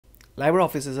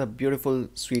LibreOffice is a beautiful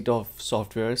suite of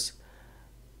softwares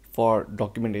for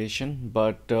documentation,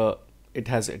 but it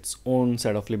has its own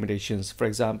set of limitations. For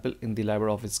example, in the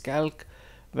LibreOffice Calc,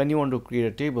 when you want to create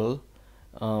a table,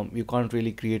 you can't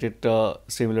really create it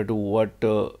similar to what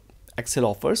Excel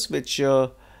offers, which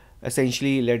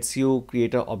essentially lets you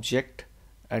create an object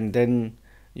and then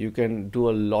you can do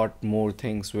a lot more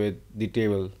things with the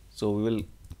table. So we will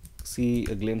see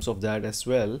a glimpse of that as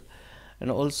well.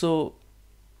 And also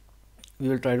we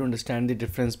will try to understand the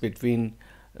difference between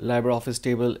LibreOffice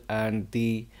table and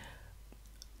the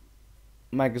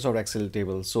Microsoft Excel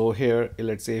table. So here,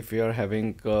 let's say if we are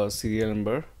having serial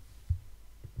number,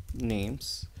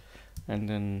 names, and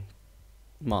then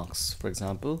marks, for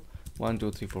example, 1 2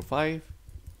 3 4 5,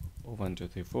 or 1 2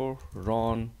 3 4,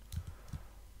 Ron,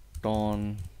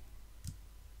 Ton,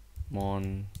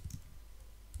 Mon,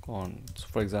 Con. So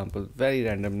for example, very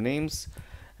random names,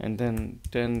 and then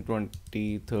 10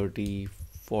 20 30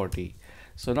 40.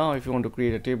 So now if you want to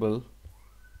create a table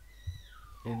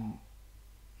in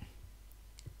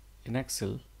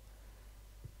Excel,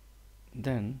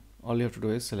 then all you have to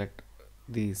do is select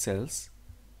the cells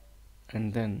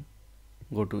and then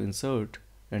go to insert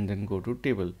and then go to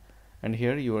table, and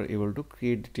here you are able to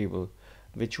create the table,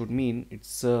 which would mean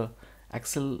it's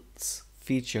Excel's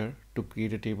feature to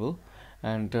create a table,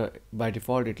 and by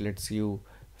default it lets you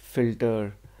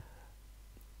filter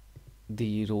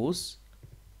the rows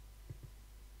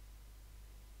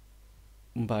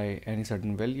by any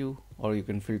certain value, or you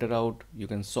can filter out, you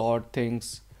can sort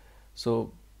things,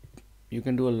 so you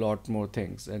can do a lot more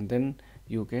things, and then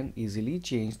you can easily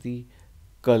change the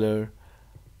color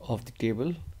of the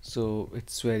table. So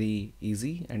it's very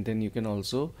easy. And then you can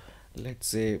also, let's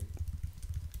say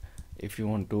if you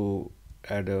want to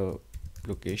add a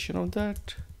location of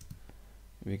that,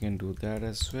 we can do that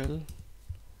as well.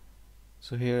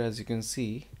 So here, as you can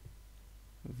see,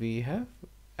 we have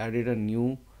added a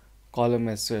new column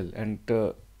as well, and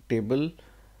table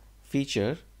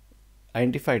feature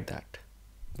identified that.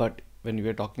 But when we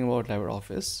are talking about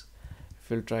LibreOffice, if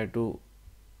we'll try to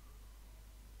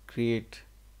create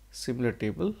similar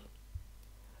table,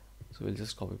 so we'll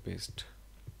just copy paste.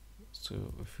 So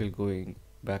if we're going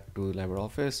back to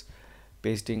LibreOffice,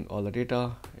 pasting all the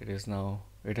data, it has now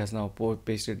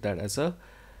pasted that as a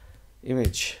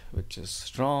image, which is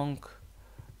strong.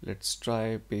 Let's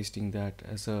try pasting that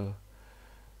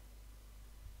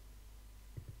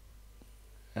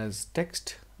as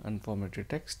text, unformatted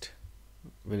text.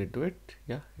 Will it do it?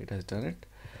 Yeah, it has done it.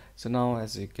 So now,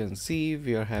 as you can see,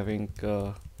 we are having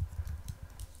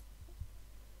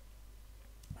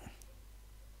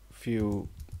few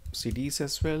cities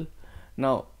as well.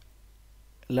 Now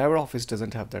LibreOffice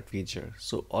doesn't have that feature,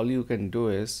 so all you can do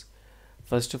is,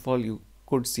 first of all, you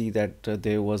could see that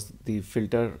there was the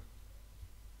filter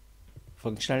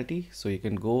functionality, so you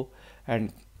can go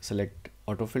and select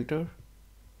auto filter.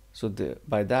 So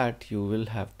by that you will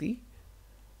have the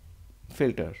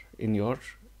filter in your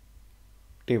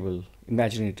table,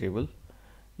 imaginary table.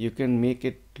 You can make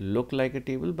it look like a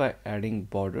table by adding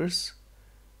borders.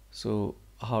 So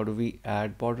how do we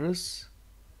add borders?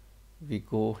 We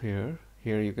go here,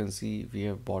 you can see we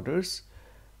have borders,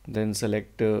 then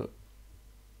select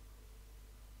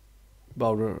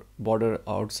border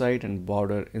outside and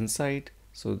border inside.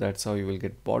 So that's how you will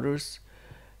get borders.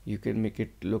 You can make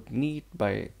it look neat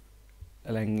by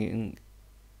aligning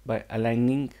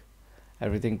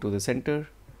everything to the center,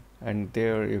 and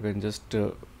there you can just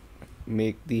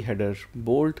make the header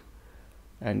bold,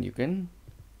 and you can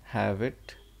have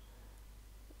it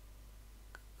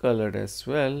colored as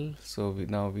well. So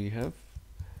now we have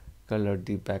colored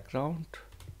the background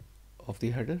of the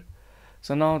header.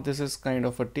 So now this is kind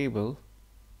of a table,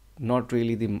 not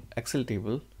really the Excel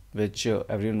table which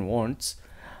everyone wants,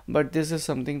 but this is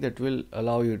something that will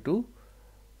allow you to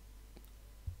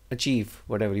achieve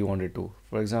whatever you wanted to.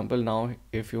 For example, now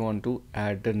if you want to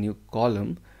add a new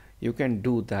column, you can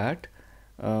do that.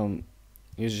 You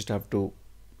just have to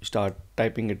start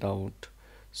typing it out.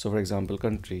 So for example,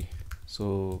 country,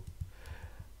 so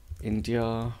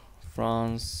India,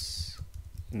 France,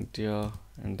 India,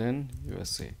 and then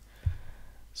USA.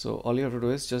 So all you have to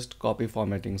do is just copy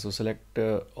formatting. So select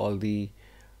all the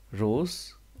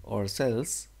rows or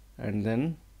cells, and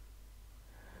then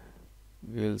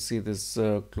we will see this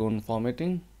clone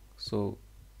formatting. So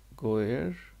go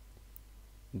here,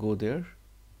 go there,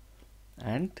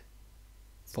 and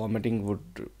formatting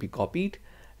would be copied,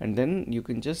 and then you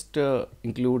can just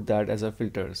include that as a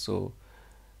filter. So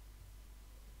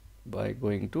by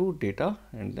going to data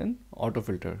and then auto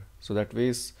filter, so that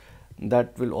ways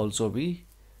that will also be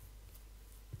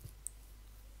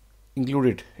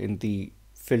included in the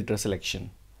filter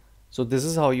selection. So this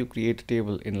is how you create a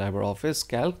table in LibreOffice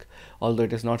Calc, although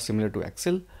it is not similar to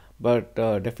Excel, but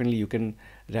definitely you can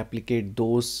replicate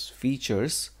those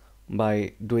features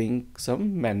by doing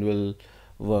some manual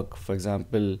work. For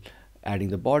example, adding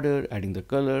the border, adding the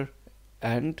color,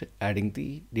 and adding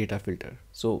the data filter.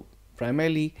 So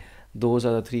primarily those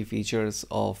are the three features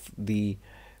of the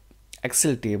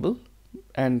Excel table,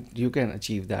 and you can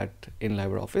achieve that in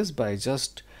LibreOffice by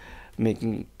just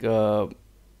making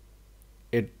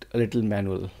it a little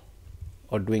manual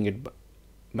or doing it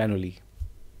manually.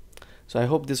 So I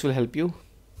hope this will help you.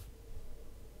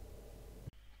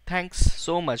 Thanks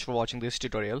so much for watching this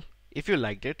tutorial. If you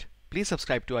liked it, please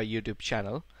subscribe to our YouTube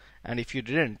channel, and if you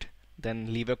didn't,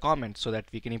 then leave a comment so that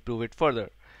we can improve it further.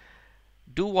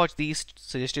 Do watch these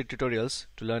suggested tutorials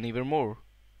to learn even more,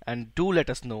 and do let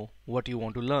us know what you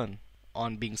want to learn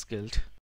on Being Skilled.